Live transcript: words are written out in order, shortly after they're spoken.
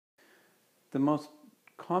The most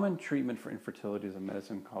common treatment for infertility is a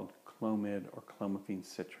medicine called Clomid or clomiphene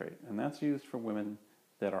citrate, and that's used for women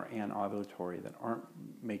that are anovulatory, that aren't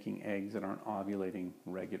making eggs, that aren't ovulating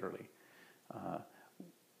regularly.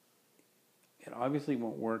 It obviously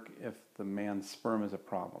won't work if the man's sperm is a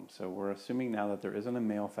problem. So we're assuming now that there isn't a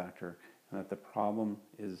male factor and that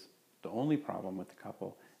the only problem with the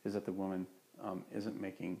couple is that the woman isn't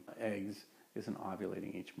making eggs, isn't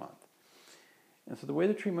ovulating each month. And so the way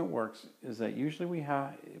the treatment works is that usually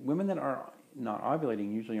women that are not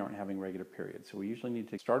ovulating usually aren't having regular periods. So we usually need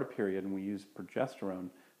to start a period, and we use progesterone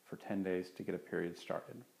for 10 days to get a period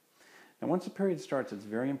started. Now once the period starts, it's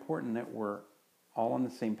very important that we're all on the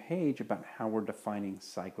same page about how we're defining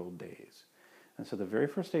cycle days. And so the very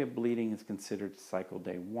first day of bleeding is considered cycle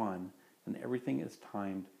day 1, and everything is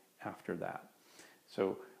timed after that.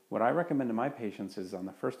 So what I recommend to my patients is on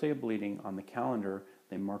the first day of bleeding on the calendar,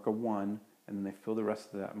 they mark a 1, and then they fill the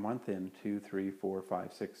rest of that month in, 2, 3, 4,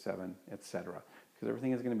 5, 6, 7, etc. Because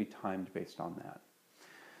everything is going to be timed based on that.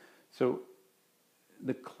 So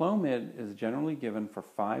the Clomid is generally given for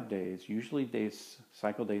 5 days, usually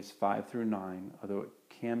cycle days 5 through 9, although it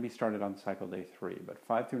can be started on cycle day 3, but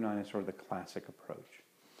 5 through 9 is sort of the classic approach.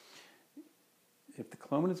 If the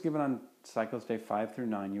Clomid is given on cycles day 5 through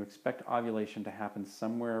 9, you expect ovulation to happen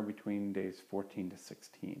somewhere between days 14 to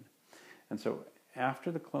 16. And so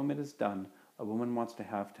after the Clomid is done, a woman wants to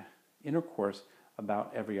have intercourse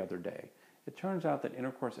about every other day. It turns out that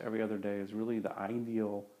intercourse every other day is really the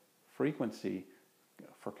ideal frequency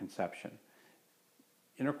for conception.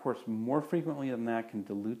 Intercourse more frequently than that can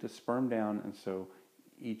dilute the sperm down, and so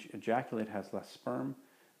each ejaculate has less sperm.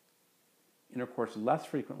 Intercourse less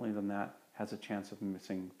frequently than that has a chance of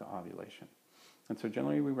missing the ovulation. And so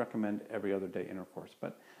generally we recommend every other day intercourse.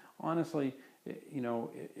 But honestly,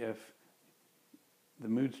 if the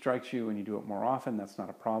mood strikes you and you do it more often, that's not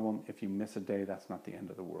a problem. If you miss a day, that's not the end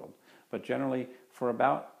of the world. But generally, for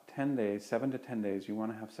about 10 days, 7 to 10 days, you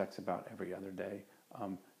want to have sex about every other day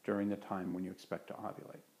during the time when you expect to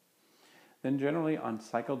ovulate. Then generally on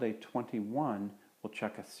cycle day 21, we'll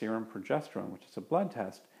check a serum progesterone, which is a blood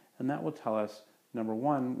test, and that will tell us, number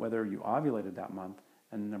 1, whether you ovulated that month,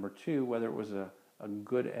 and number 2, whether it was a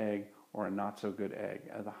good egg or a not so good egg.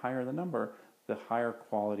 The higher the number, the higher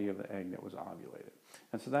quality of the egg that was ovulated.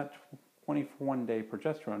 And so that 21-day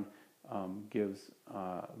progesterone gives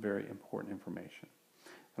very important information.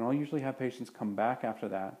 And I'll usually have patients come back after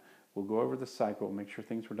that. We'll go over the cycle, make sure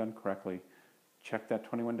things were done correctly, check that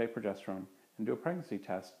 21-day progesterone, and do a pregnancy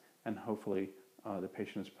test, and hopefully the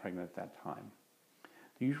patient is pregnant at that time.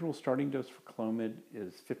 The usual starting dose for Clomid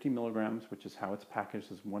is 50 milligrams, which is how it's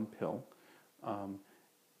packaged as one pill.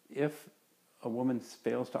 If a woman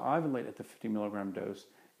fails to ovulate at the 50 milligram dose,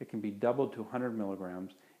 it can be doubled to 100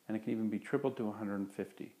 milligrams, and it can even be tripled to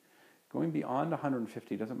 150. Going beyond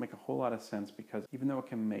 150 doesn't make a whole lot of sense because even though it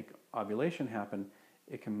can make ovulation happen,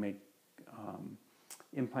 it can make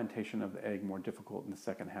implantation of the egg more difficult in the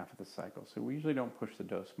second half of the cycle. So we usually don't push the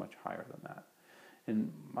dose much higher than that.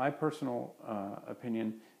 In my personal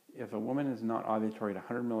opinion, if a woman is not ovulatory at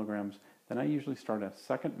 100 milligrams, then I usually start a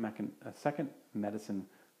second medicine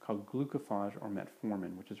called Glucophage or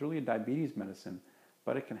metformin, which is really a diabetes medicine,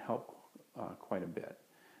 but it can help quite a bit.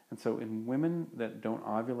 And so in women that don't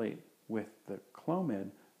ovulate with the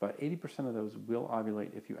Clomid, about 80% of those will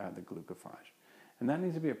ovulate if you add the Glucophage. And that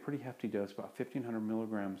needs to be a pretty hefty dose, about 1,500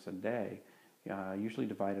 milligrams a day, usually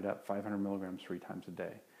divided up 500 milligrams 3 times a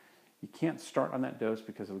day. You can't start on that dose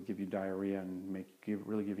because it will give you diarrhea and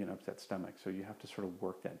really give you an upset stomach, so you have to sort of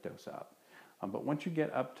work that dose up. But once you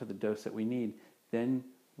get up to the dose that we need, then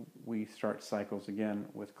we start cycles again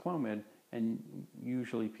with Clomid, and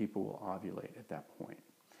usually people will ovulate at that point.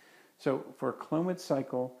 So for a Clomid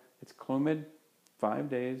cycle, it's Clomid 5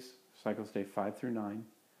 days, cycles day 5 through 9,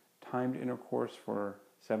 timed intercourse for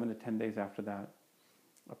 7 to 10 days after that,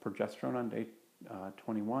 a progesterone on day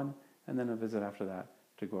 21, and then a visit after that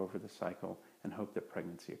to go over the cycle and hope that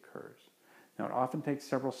pregnancy occurs. Now it often takes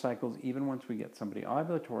several cycles, even once we get somebody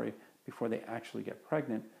ovulatory, before they actually get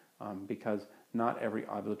pregnant, because not every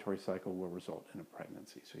ovulatory cycle will result in a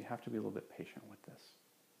pregnancy. So you have to be a little bit patient with this.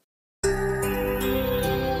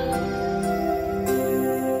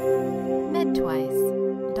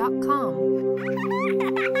 Medtwice.com